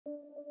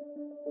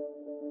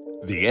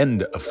The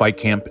end of fight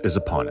camp is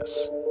upon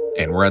us,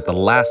 and we're at the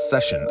last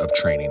session of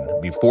training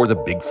before the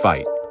big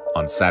fight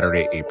on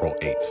Saturday, April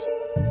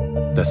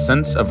 8th. The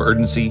sense of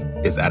urgency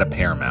is at a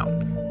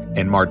paramount,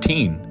 and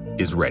Martin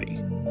is ready.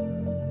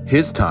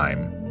 His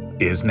time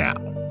is now.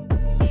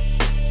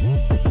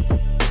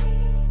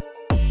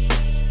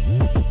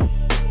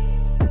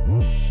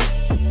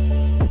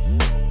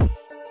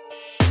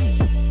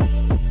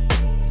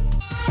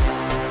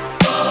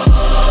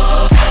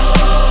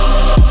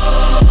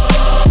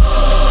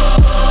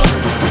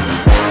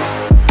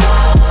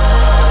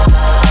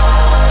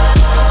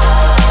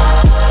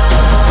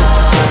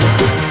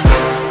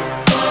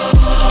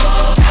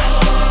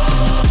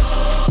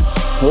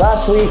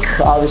 Last week,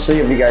 obviously,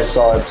 if you guys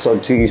saw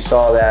episode 2, you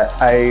saw that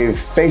I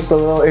faced a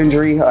little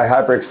injury. I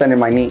hyperextended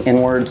my knee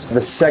inwards. The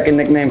second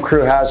nickname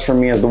Kru has for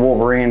me is the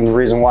Wolverine. The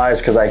reason why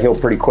is because I heal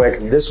pretty quick.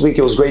 This week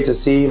it was great to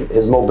see.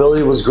 His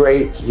mobility was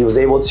great. He was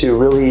able to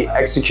really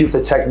execute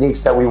the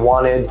techniques that we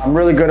wanted. I'm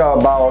really good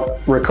about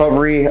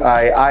recovery.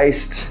 I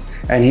iced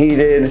and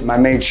heated. I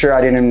made sure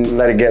I didn't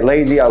let it get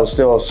lazy. I was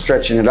still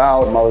stretching it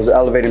out. I was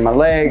elevating my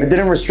leg. It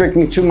didn't restrict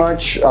me too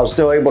much. I was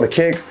still able to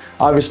kick.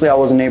 Obviously, I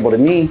wasn't able to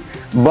knee,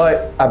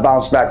 but I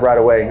bounced back right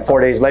away.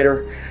 4 days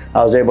later,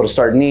 I was able to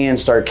start kneeing,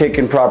 start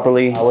kicking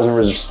properly. I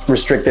wasn't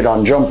restricted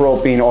on jump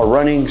roping or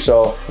running.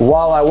 So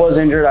while I was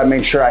injured, I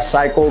made sure I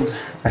cycled,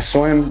 I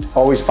swam,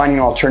 always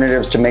finding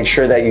alternatives to make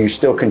sure that you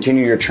still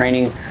continue your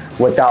training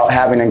without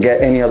having to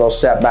get any of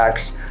those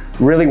setbacks.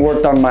 Really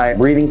worked on my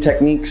breathing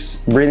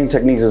techniques. Breathing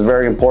techniques is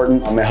very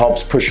important. It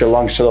helps push your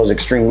lungs to those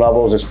extreme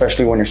levels,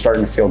 especially when you're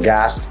starting to feel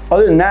gassed.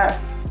 Other than that,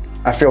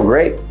 I feel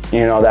great.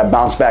 You know, that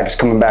bounce back is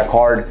coming back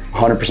hard,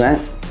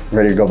 100%,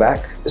 ready to go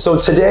back. So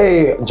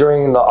today,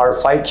 during our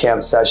fight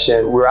camp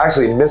session, we were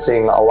actually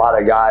missing a lot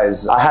of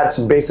guys. I had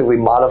to basically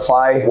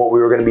modify what we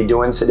were gonna be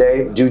doing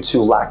today due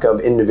to lack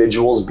of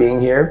individuals being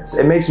here.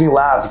 It makes me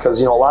laugh because,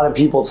 you know, a lot of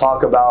people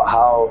talk about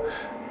how,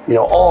 you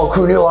know, oh,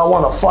 Kru Neil, I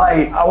want to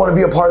fight. I want to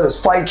be a part of this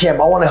fight camp.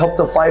 I want to help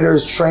the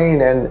fighters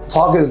train. And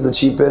talk is the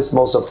cheapest,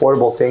 most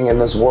affordable thing in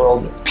this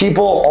world.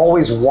 People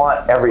always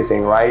want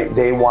everything, right?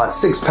 They want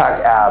six-pack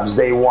abs.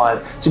 They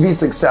want to be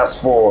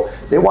successful.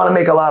 They want to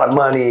make a lot of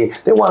money.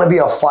 They want to be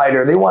a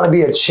fighter. They want to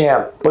be a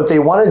champ. But they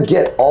want to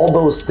get all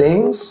those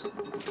things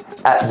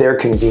at their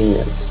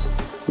convenience.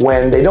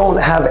 When they don't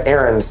have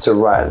errands to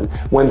run,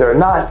 when they're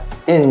not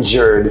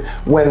injured,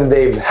 when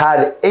they've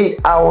had 8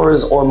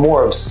 hours or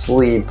more of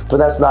sleep, but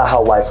that's not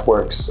how life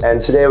works.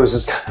 And today was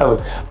just kind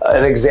of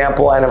an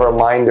example and a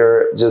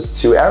reminder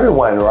just to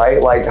everyone,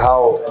 right? Like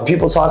how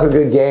people talk a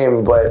good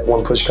game, but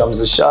when push comes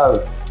to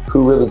shove,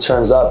 who really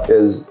turns up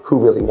is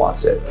who really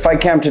wants it. Fight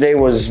camp today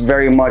was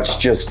very much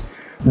just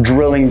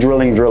drilling.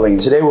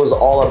 Today was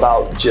all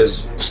about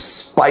just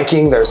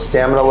spiking their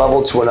stamina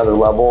level to another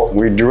level.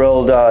 We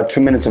drilled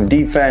 2 minutes of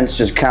defense,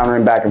 just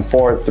countering back and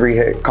forth,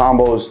 3-hit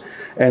combos.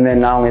 And then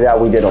not only that,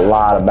 we did a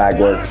lot of bag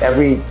work.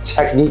 Every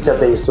technique that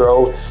they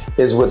throw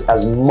is with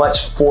as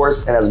much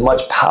force and as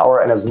much power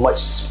and as much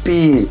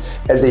speed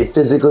as they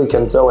physically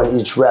can throw in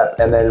each rep,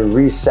 and then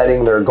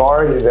resetting their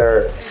guard.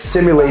 They're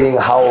simulating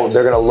how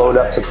they're gonna load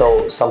up to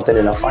throw something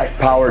in a fight.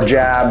 Power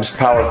jabs,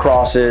 power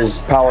crosses,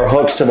 power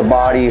hooks to the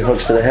body,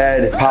 hooks to the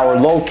head, power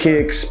low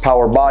kicks,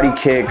 power body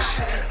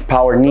kicks,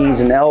 power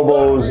knees and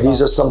elbows.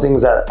 These are some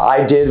things that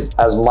I did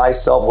as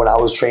myself when I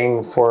was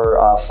training for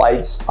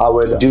fights. I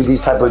would do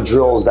these type of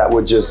drills that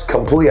would just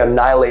completely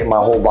annihilate my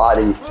whole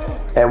body.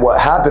 And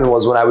what happened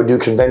was when I would do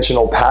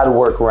conventional pad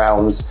work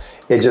rounds,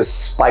 it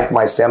just spiked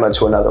my stamina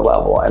to another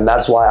level. And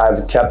that's why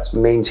I've kept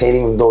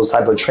maintaining those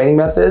type of training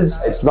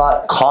methods. It's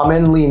not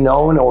commonly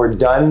known or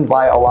done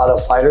by a lot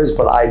of fighters,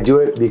 but I do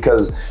it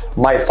because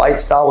my fight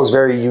style was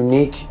very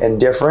unique and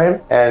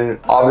different. And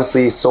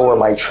obviously so are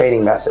my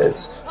training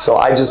methods. So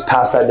I just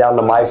pass that down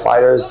to my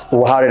fighters.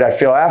 Well, how did I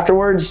feel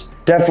afterwards?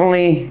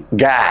 Definitely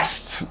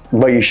gassed,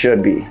 but you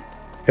should be.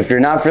 If you're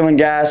not feeling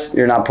gassed,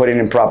 you're not putting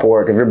in proper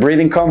work. If you're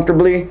breathing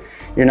comfortably,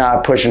 you're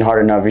not pushing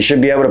hard enough. You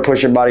should be able to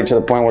push your body to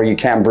the point where you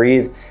can't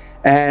breathe.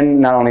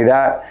 And not only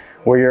that,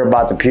 where you're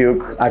about to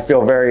puke. I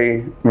feel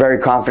very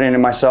confident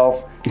in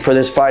myself. For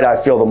this fight,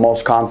 I feel the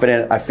most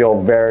confident. I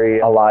feel very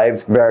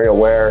alive, very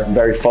aware,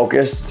 very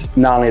focused.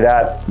 Not only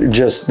that,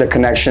 just the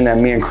connection that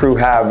me and Kru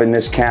have in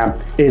this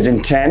camp is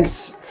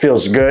intense,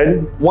 feels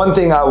good. One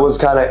thing I was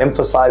kind of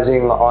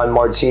emphasizing on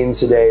Martin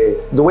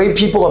today, the way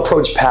people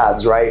approach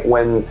pads, right?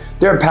 When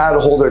their pad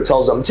holder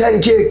tells them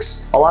 10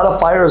 kicks, a lot of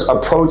fighters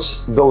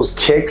approach those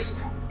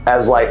kicks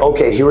as like,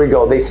 okay, here we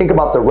go. They think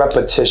about the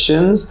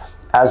repetitions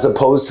as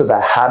opposed to the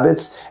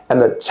habits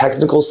and the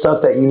technical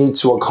stuff that you need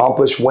to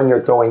accomplish when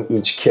you're throwing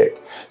each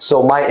kick.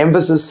 So my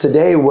emphasis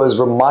today was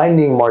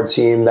reminding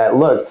Martin that,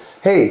 look,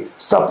 hey,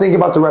 stop thinking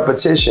about the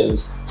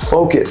repetitions.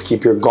 Focus,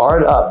 keep your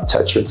guard up,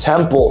 touch your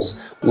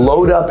temples,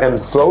 load up and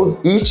throw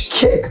each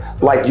kick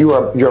like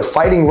you're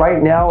fighting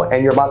right now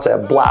and you're about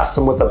to blast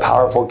them with a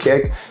powerful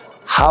kick.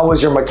 How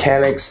is your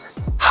mechanics?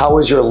 How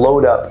is your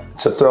load up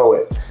to throw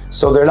it?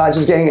 So they're not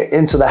just getting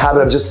into the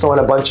habit of just throwing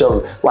a bunch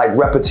of like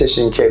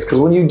repetition kicks. Because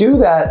when you do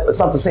that, it's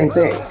not the same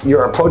thing.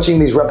 You're approaching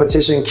these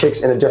repetition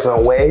kicks in a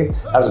different way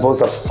as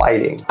opposed to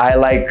fighting. I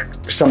like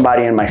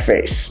somebody in my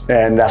face.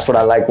 And that's what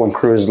I like when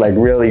Kru's like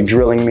really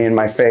drilling me in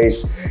my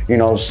face, you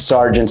know,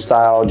 sergeant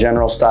style,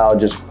 general style,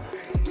 just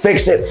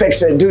fix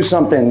it, do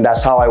something.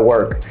 That's how I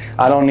work.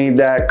 I don't need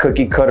that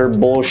cookie cutter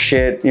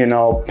bullshit, you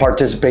know,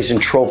 participation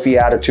trophy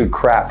attitude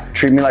crap.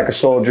 Treat me like a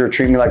soldier,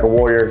 treat me like a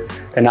warrior,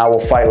 and I will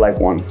fight like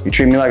one. You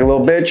treat me like a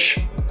little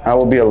bitch, I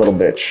will be a little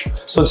bitch.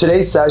 So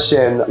today's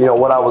session, you know,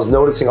 what I was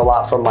noticing a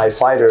lot from my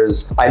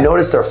fighters, I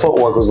noticed their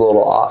footwork was a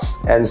little off.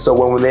 And so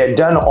when they had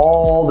done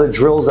all the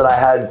drills that I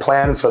had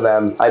planned for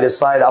them, I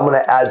decided I'm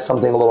gonna add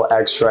something a little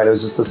extra. And it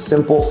was just a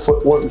simple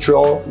footwork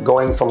drill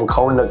going from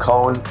cone to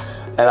cone.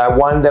 And I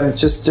wanted them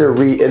just to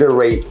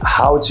reiterate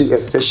how to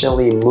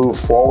efficiently move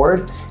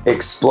forward,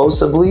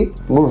 explosively,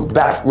 move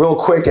back real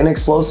quick and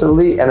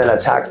explosively, and then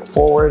attack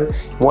forward.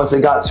 Once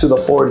they got to the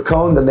forward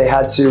cone, then they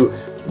had to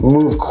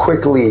move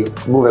quickly,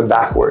 moving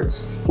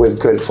backwards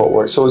with good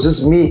footwork. So it was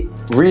just me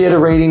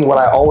reiterating what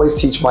I always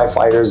teach my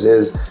fighters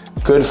is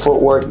good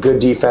footwork,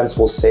 good defense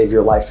will save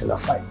your life in a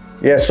fight.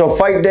 Yeah, so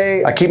fight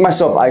day, I keep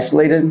myself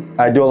isolated.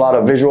 I do a lot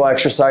of visual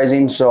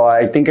exercising, so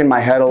I think in my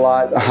head a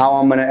lot how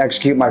I'm gonna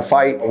execute my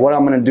fight, what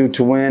I'm gonna do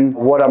to win,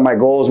 what are my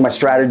goals, my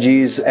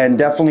strategies, and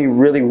definitely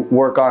really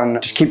work on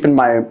just keeping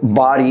my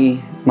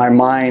body, my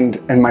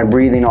mind, and my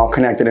breathing all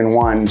connected in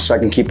one so I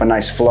can keep a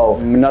nice flow.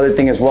 Another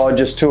thing as well,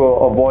 just to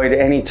avoid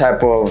any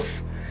type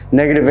of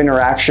negative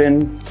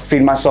interaction,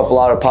 feed myself a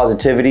lot of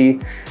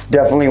positivity.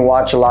 Definitely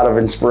watch a lot of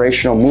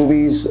inspirational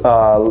movies,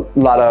 a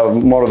lot of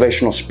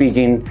motivational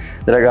speaking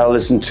that I gotta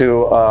listen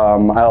to.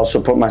 I also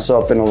put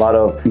myself in a lot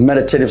of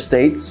meditative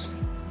states.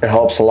 It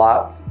helps a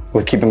lot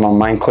with keeping my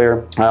mind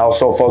clear. I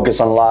also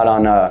focus a lot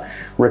on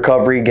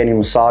recovery, getting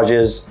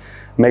massages,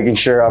 making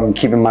sure I'm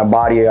keeping my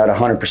body at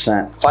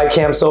 100%. Fight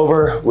camp's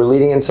over, we're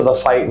leading into the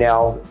fight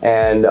now,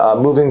 and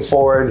moving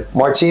forward,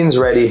 Martin's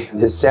ready,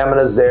 his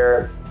stamina's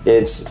there.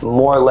 It's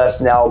more or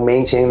less now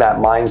maintaining that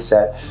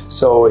mindset.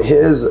 So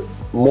his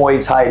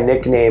Muay Thai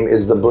nickname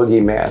is the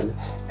Boogeyman.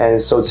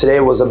 And so today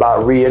was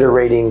about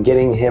reiterating,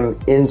 getting him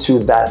into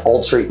that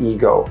alter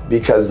ego,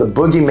 because the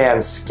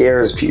Boogeyman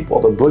scares people.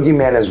 The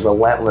Boogeyman is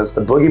relentless.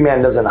 The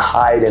Boogeyman doesn't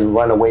hide and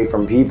run away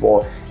from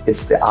people.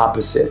 It's the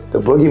opposite.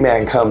 The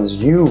Boogeyman comes,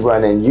 you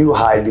run and you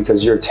hide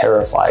because you're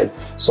terrified.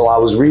 So I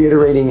was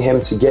reiterating him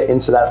to get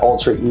into that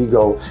alter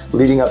ego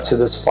leading up to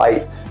this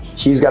fight.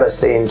 He's got to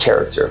stay in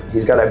character.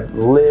 He's got to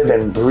live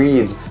and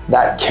breathe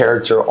that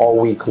character all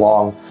week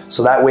long.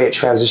 So that way it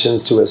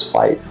transitions to his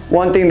fight.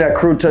 One thing that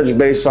Kru touched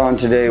base on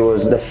today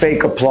was the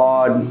fake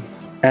applaud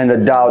and the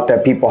doubt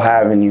that people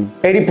have in you.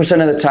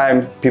 80% of the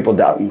time, people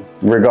doubt you,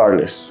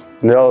 regardless.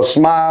 They'll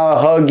smile,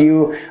 hug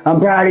you, I'm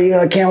proud of you,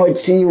 I can't wait to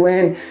see you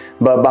win.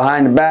 But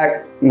behind the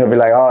back, they'll be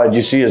like, oh, did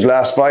you see his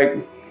last fight?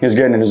 He was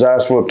getting his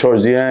ass whooped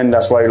towards the end,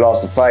 that's why he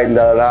lost the fight, and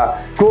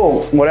da-da-da.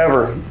 Cool,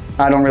 whatever.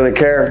 I don't really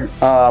care.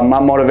 My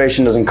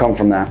motivation doesn't come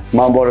from that.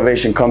 My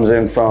motivation comes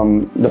in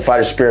from the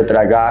fighter spirit that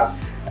I got.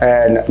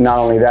 And not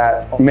only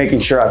that, making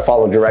sure I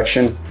follow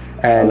direction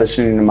and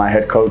listening to my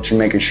head coach and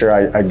making sure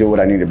I do what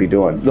I need to be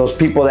doing. Those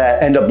people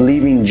that end up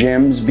leaving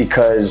gyms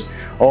because,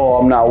 oh,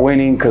 I'm not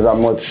winning because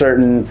I'm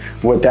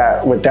with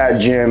that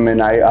gym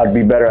and I'd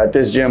be better at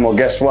this gym. Well,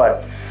 guess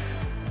what?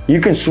 You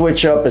can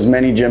switch up as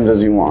many gyms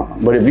as you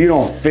want, but if you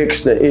don't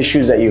fix the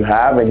issues that you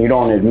have and you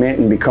don't admit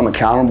and become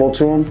accountable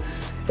to them,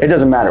 it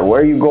doesn't matter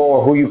where you go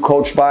or who you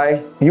coach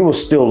by, you will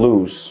still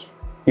lose.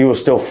 You will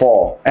still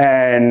fall.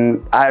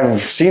 And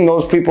I've seen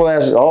those people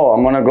as, oh,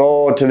 I'm gonna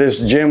go to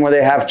this gym where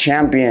they have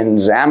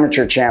champions,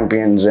 amateur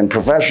champions and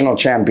professional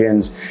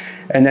champions.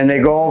 And then they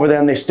go over there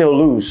and they still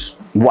lose.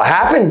 What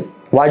happened?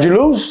 Why'd you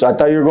lose? I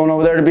thought you were going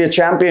over there to be a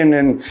champion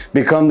and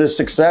become this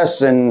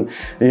success. And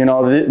you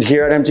know,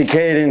 here at MTK,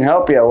 it didn't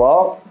help you.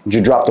 Well, did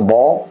you drop the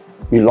ball?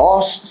 You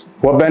lost.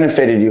 What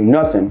benefited you?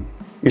 Nothing.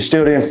 You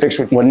still didn't fix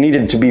what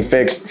needed to be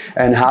fixed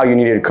and how you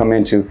needed to come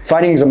into.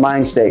 Fighting is a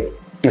mind state.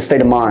 A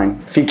state of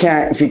mind. If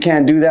you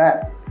can't do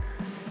that,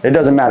 it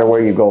doesn't matter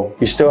where you go.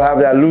 You still have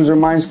that loser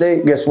mind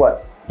state, guess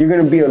what? You're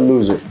gonna be a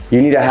loser.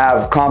 You need to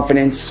have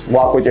confidence,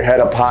 walk with your head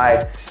up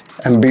high,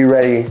 and be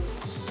ready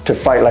to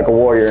fight like a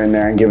warrior in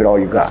there and give it all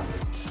you got.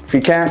 If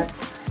you can't,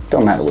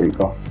 don't matter where you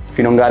go. If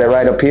you don't got it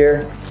right up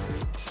here,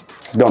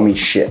 don't mean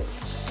shit.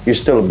 You're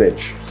still a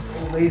bitch.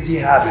 Lazy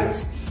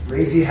habits.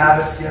 Lazy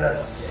habits get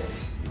us hit.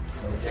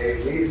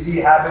 Okay, lazy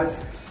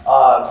habits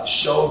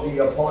show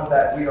the opponent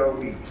that we are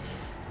weak.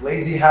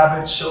 Lazy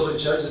habits show the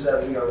judges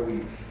that we are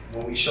weak.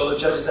 When we show the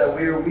judges that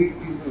we are weak,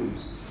 we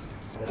lose.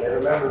 Okay,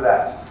 remember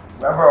that.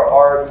 Remember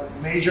our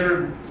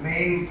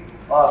main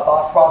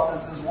thought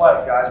process is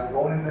what, guys?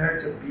 We're going in there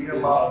to beat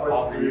them up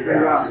for 3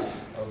 rounds.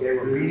 Okay,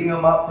 we're beating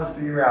them up for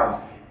 3 rounds.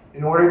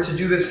 In order to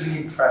do this, we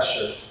need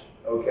pressure.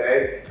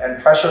 Okay,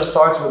 and pressure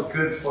starts with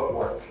good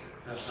footwork.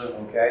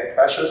 Okay,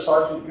 pressure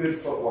starts with good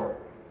footwork.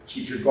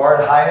 Keep your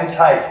guard high and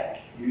tight.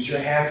 Use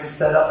your hands to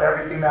set up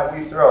everything that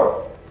we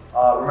throw.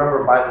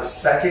 Remember, by the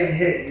second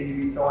hit, you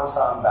need to be throwing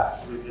something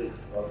back.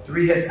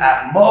 3 hits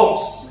at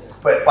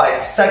most, but by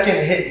second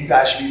hit, you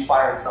guys should be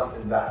firing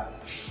something back.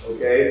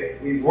 Okay?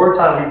 We've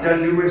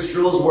done numerous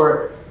drills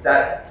where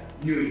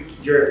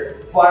you're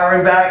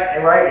firing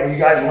back, right? And you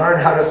guys learn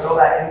how to throw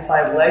that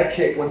inside leg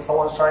kick when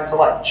someone's trying to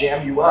like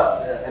jam you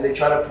up and they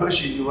try to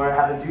push you. You learn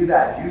how to do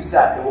that. Use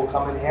that. It will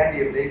come in handy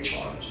if they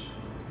charge.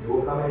 It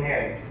will come in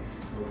handy.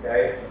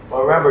 Okay?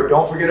 But remember,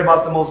 don't forget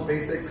about the most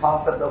basic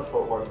concept of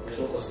footwork.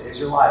 It saves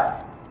your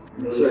life.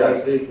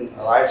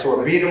 All right, so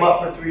we're beating them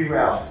up for 3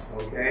 rounds.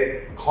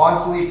 Okay?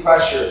 Constantly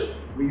pressure.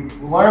 We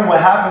learn what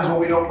happens when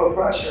we don't put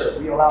pressure.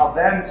 We allow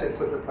them to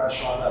put the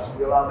pressure on us.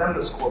 We allow them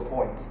to score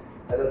points.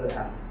 That doesn't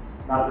happen.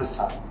 Not this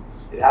time.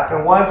 It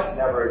happened once,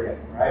 never again.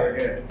 Right? Never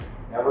again.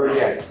 Never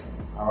again.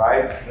 All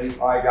right?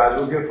 All right, guys,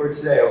 we're good for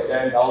today,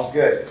 okay? That was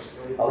good.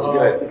 That was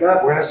good.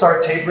 We're gonna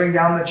start tapering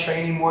down the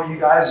training more. You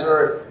guys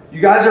are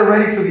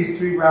ready for these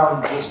 3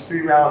 round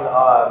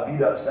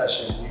beat up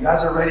session. You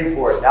guys are ready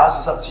for it. Now it's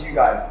just up to you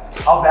guys.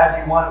 How bad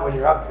do you want it when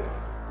you're up there?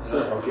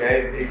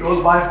 Okay, it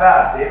goes by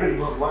fast. David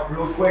went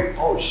real quick.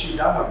 Oh shoot,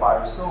 that went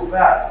by so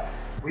fast.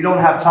 We don't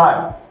have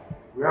time.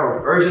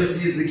 Remember,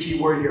 urgency is the key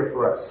word here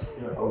for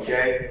us.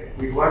 Okay,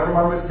 we've learned from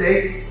our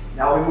mistakes.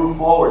 Now we move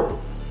forward.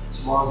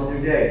 Tomorrow's a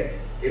new day.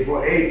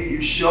 April 8th,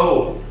 you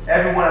show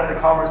everyone at the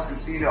Commerce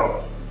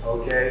Casino,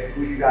 okay,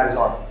 who you guys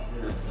are.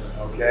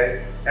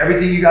 Okay,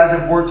 everything you guys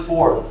have worked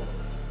for.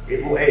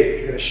 April 8th,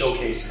 you're gonna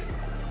showcase it.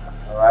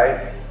 All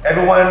right,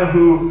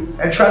 everyone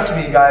and trust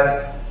me,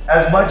 guys.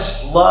 As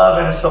much love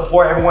and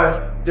support,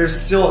 everyone, there's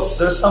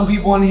some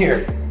people in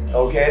here,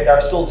 okay, that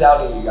are still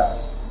doubting you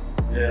guys.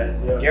 Yeah.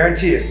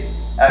 Guarantee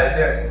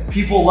it.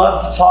 People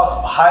love to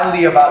talk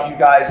highly about you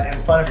guys in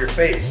front of your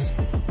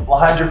face,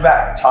 behind your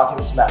back, talking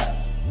smack.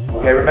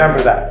 Okay,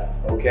 remember that.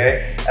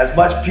 Okay, as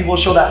much people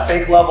show that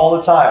fake love all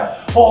the time.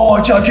 Oh,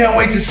 I can't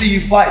wait to see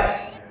you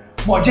fight.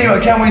 Oh, David, I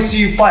can't wait to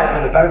see you fight.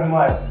 In the back of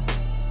my mind.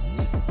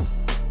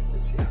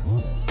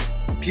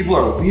 People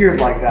are weird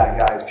like that,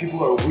 guys.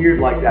 People are weird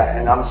like that,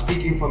 and I'm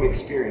speaking from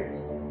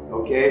experience,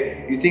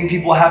 okay? You think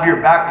people have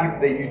your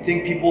back, you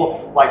think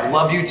people like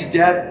love you to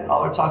death?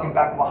 Oh, they're talking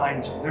back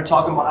behind you. They're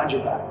talking behind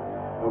your back,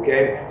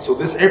 okay? So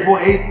this April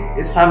 8th,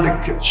 it's time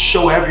to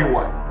show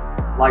everyone,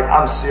 like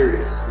I'm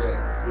serious.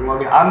 You know what I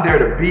mean? I'm there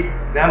to beat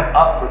them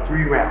up for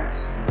 3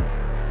 rounds.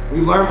 We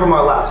learn from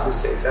our last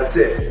mistakes, that's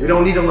it. We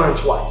don't need to learn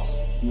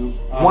twice.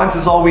 Once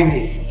is all we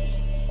need.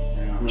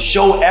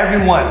 Show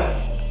everyone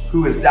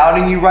who is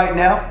doubting you right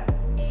now,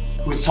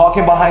 who is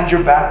talking behind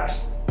your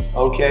backs,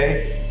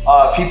 okay?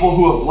 People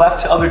who have left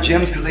to other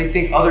gyms because they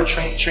think other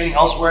training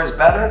elsewhere is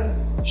better,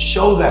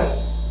 show them,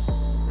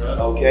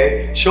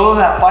 okay? Show them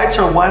that fights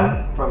are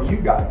won from you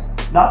guys,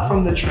 not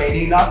from the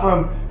training,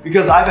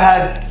 because I've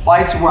had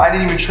fights where I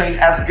didn't even train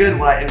as good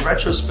in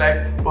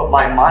retrospect, but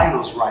my mind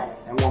was right.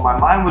 And when my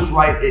mind was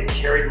right, it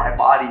carried my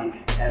body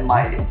and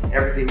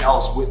everything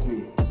else with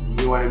me,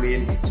 you know what I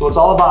mean? So it's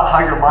all about how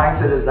your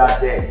mindset is that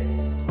day.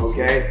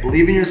 Okay,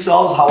 believe in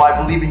yourselves how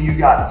I believe in you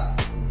guys.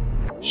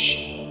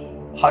 Shh.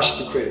 Hush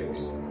the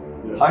critics.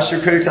 Hush the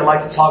critics that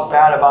like to talk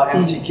bad about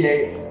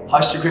MTK.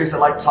 Hush the critics that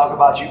like to talk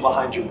about you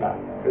behind your back.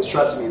 Because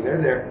trust me, they're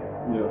there.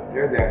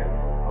 They're there.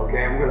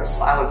 Okay, and we're gonna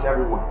silence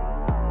everyone.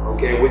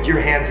 Okay, with your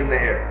hands in the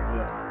air.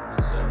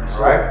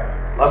 All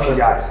right? Love you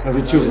guys. Love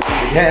you too.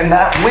 We're getting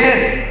that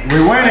win.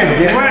 We're winning.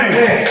 We're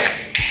winning.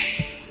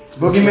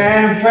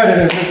 Boogeyman and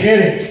Predator. Let's get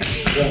it.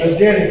 Let's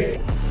get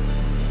it.